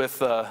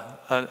with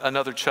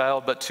another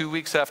child, but 2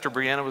 weeks after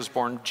Brianna was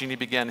born, Jeannie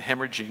began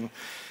hemorrhaging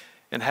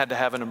and had to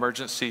have an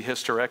emergency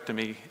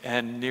hysterectomy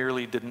and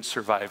nearly didn't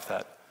survive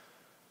that.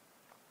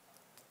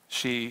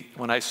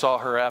 When I saw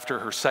her after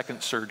her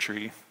second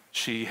surgery,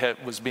 she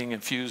was being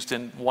infused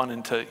one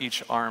into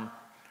each arm.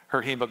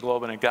 Her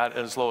hemoglobin had got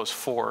as low as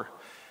 4.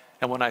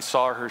 And when I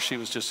saw her, she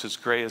was just as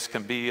gray as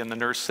can be. And the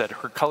nurse said,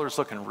 her color's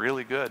looking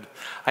really good.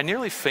 I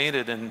nearly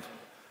fainted, and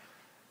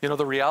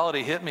the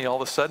reality hit me all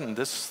of a sudden.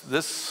 This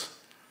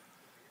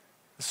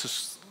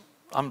is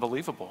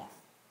unbelievable.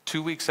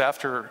 2 weeks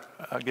after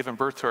giving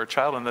birth to our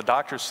child, and the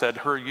doctor said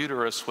her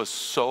uterus was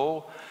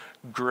so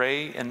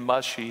gray and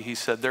mushy, he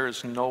said, there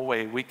is no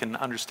way we can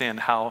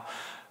understand how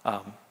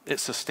it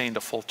sustained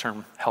a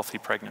full-term healthy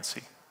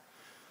pregnancy.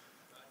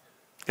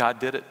 God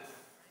did it.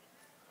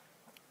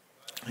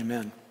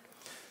 Amen.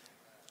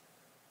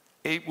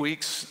 8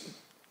 weeks,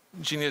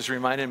 Jeannie has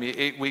reminded me,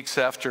 8 weeks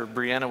after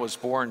Brianna was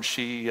born,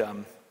 she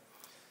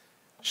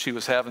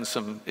was having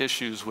some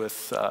issues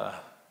with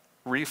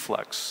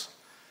reflux.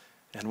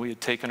 And we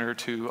had taken her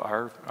to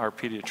our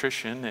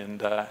pediatrician,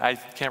 and I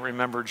can't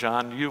remember,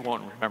 John, you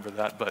won't remember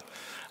that, but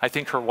I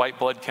think her white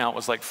blood count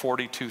was like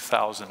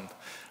 42,000,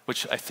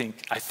 which I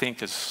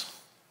think is,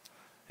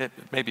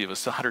 maybe it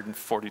was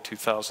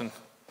 142,000.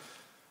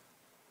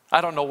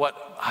 I don't know what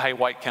high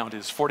white count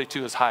is.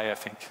 42 is high, I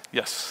think,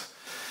 yes.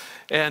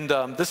 And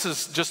this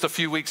is just a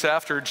few weeks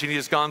after Jeannie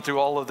has gone through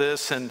all of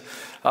this, and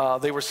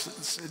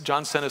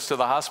John sent us to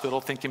the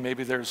hospital thinking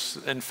maybe there's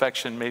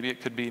infection, maybe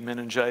it could be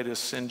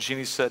meningitis. And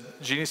Jeannie said,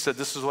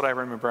 this is what I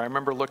remember. I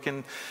remember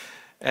looking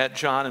at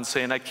John and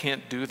saying, I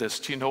can't do this.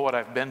 Do you know what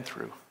I've been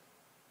through?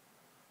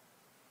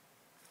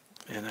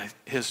 And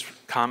his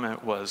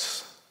comment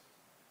was,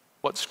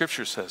 what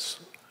Scripture says,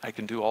 I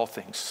can do all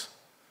things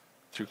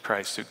through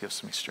Christ who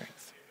gives me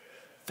strength.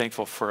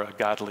 Thankful for a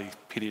godly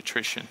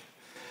pediatrician.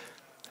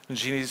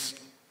 Jeannie's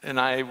and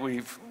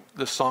I,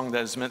 the song that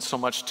has meant so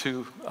much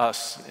to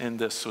us in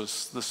this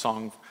was the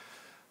song,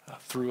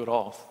 Through It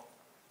All.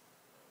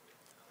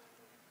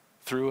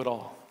 Through it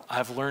all,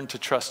 I've learned to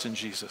trust in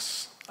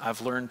Jesus.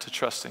 I've learned to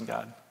trust in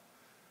God.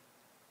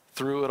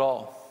 Through it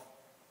all,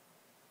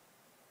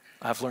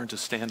 I've learned to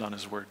stand on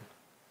his word.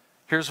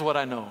 Here's what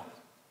I know.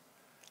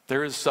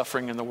 There is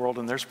suffering in the world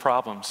and there's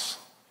problems.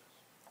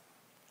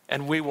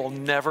 And we will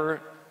never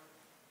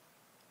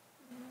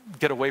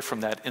get away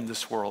from that in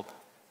this world.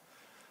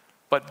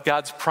 But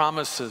God's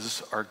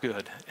promises are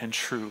good and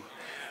true.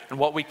 And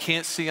what we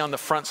can't see on the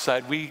front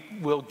side, we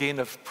will gain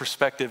a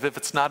perspective. If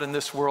it's not in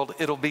this world,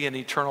 it'll be an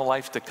eternal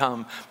life to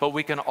come. But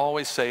we can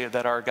always say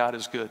that our God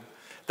is good,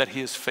 that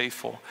he is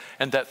faithful,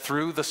 and that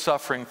through the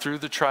suffering, through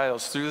the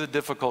trials, through the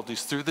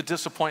difficulties, through the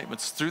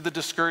disappointments, through the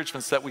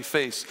discouragements that we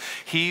face,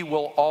 he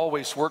will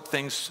always work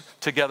things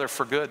together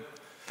for good.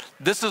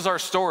 This is our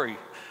story.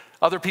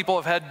 Other people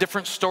have had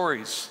different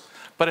stories.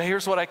 But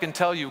here's what I can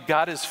tell you.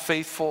 God is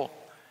faithful.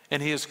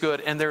 And he is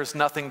good, and there is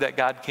nothing that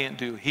God can't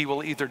do. He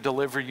will either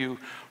deliver you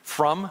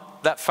from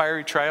that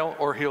fiery trial,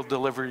 or he'll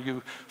deliver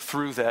you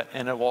through that,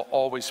 and it will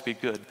always be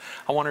good.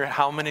 I wonder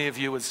how many of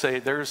you would say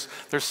there's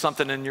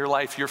something in your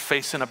life, you're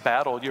facing a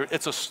battle,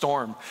 it's a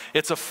storm,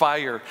 it's a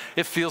fire,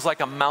 it feels like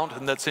a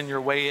mountain that's in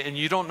your way, and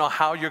you don't know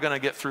how you're gonna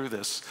get through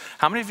this.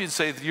 How many of you would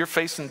say that you're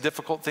facing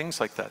difficult things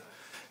like that?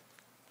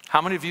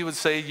 How many of you would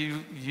say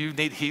you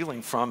need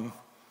healing from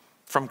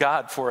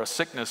God for a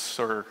sickness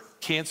or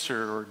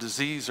cancer or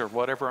disease or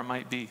whatever it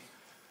might be?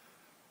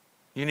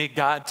 You need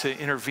God to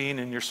intervene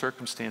in your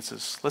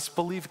circumstances. Let's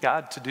believe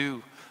God to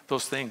do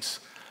those things.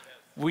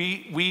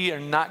 We are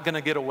not going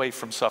to get away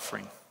from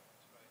suffering.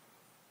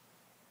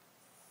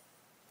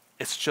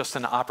 It's just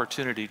an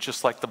opportunity,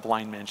 just like the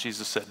blind man.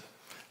 Jesus said,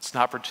 it's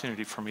an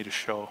opportunity for me to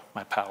show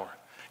my power.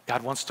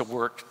 God wants to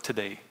work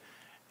today.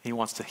 He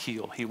wants to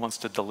heal. He wants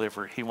to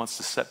deliver. He wants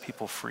to set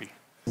people free.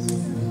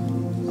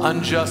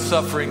 Unjust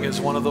suffering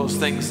is one of those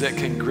things that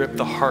can grip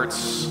the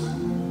hearts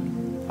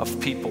of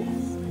people.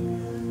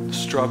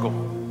 Struggle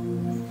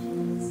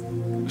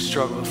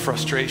with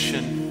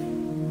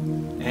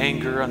frustration,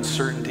 anger,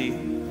 uncertainty,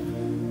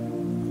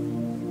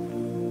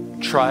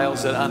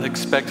 trials that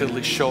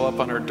unexpectedly show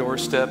up on our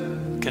doorstep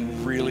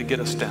can really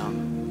get us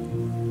down.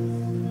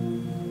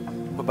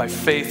 But by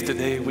faith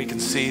today, we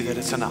can see that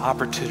it's an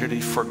opportunity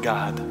for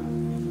God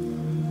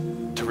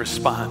to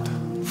respond,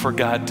 for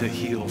God to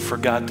heal, for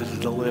God to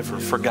deliver,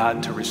 for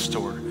God to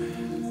restore.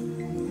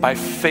 By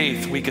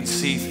faith, we can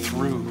see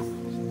through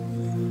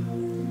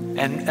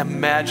and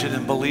imagine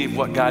and believe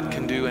what God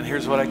can do. And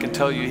here's what I can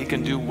tell you. He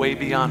can do way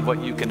beyond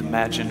what you can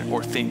imagine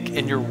or think.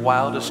 In your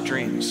wildest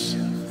dreams,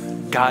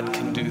 God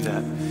can do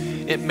that.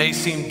 It may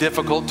seem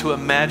difficult to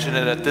imagine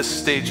it at this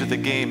stage of the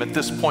game, at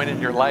this point in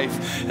your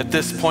life, at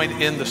this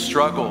point in the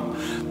struggle.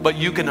 But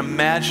you can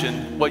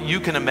imagine what you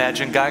can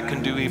imagine God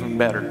can do even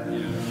better.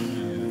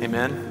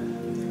 Amen?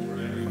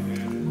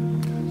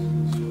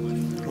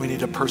 We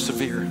need to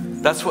persevere.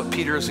 That's what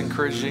Peter is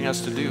encouraging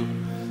us to do,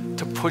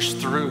 to push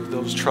through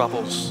those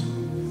troubles,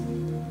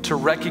 to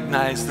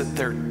recognize that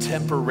they're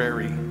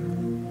temporary.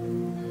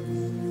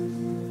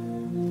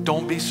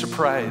 Don't be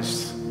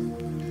surprised.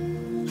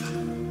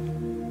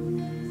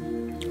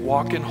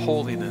 Walk in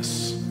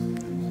holiness.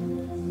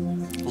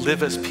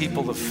 Live as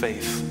people of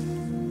faith.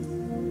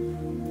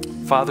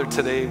 Father,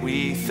 today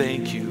we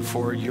thank you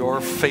for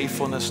your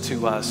faithfulness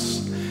to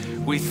us.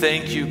 We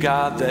thank you,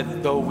 God,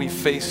 that though we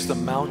face the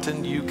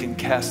mountain, you can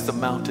cast the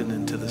mountain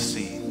into the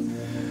sea.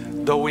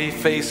 Though we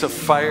face a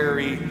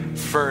fiery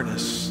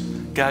furnace,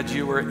 God,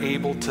 you are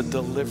able to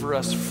deliver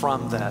us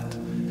from that.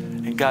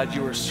 And God,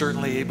 you are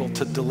certainly able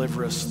to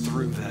deliver us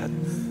through that.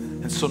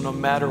 And so no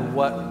matter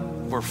what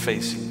we're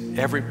facing,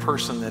 every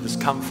person that has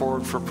come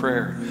forward for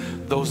prayer,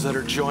 those that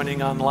are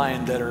joining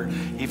online, that are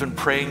even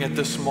praying at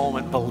this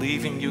moment,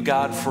 believing you,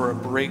 God, for a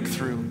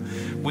breakthrough,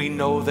 we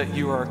know that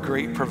you are a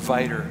great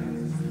provider.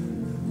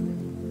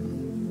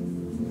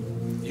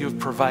 You have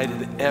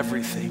provided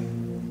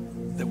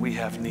everything that we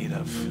have need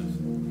of.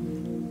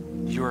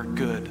 You are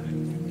good.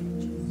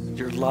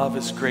 Your love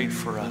is great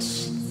for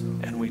us,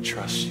 and we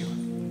trust you.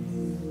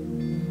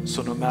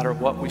 So no matter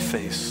what we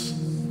face,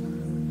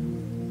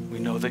 we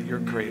know that you're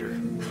greater.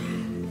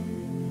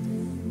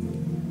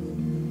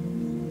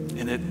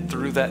 And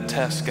through that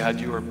test, God,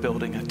 you are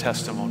building a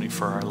testimony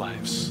for our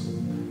lives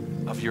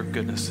of your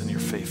goodness and your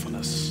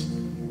faithfulness.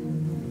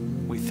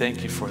 We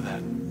thank you for that.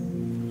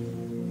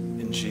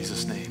 In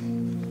Jesus'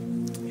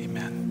 name,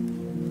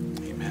 amen.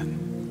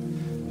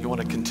 Amen. If you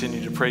want to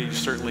continue to pray, you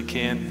certainly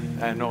can.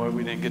 I know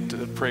we didn't get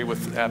to pray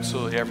with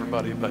absolutely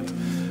everybody, but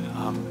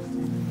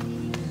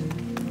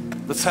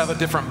let's have a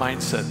different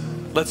mindset.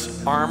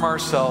 Let's arm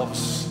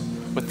ourselves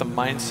with the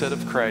mindset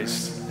of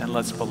Christ, and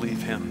let's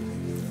believe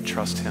him,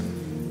 trust him.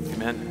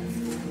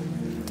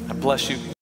 Amen. I bless you.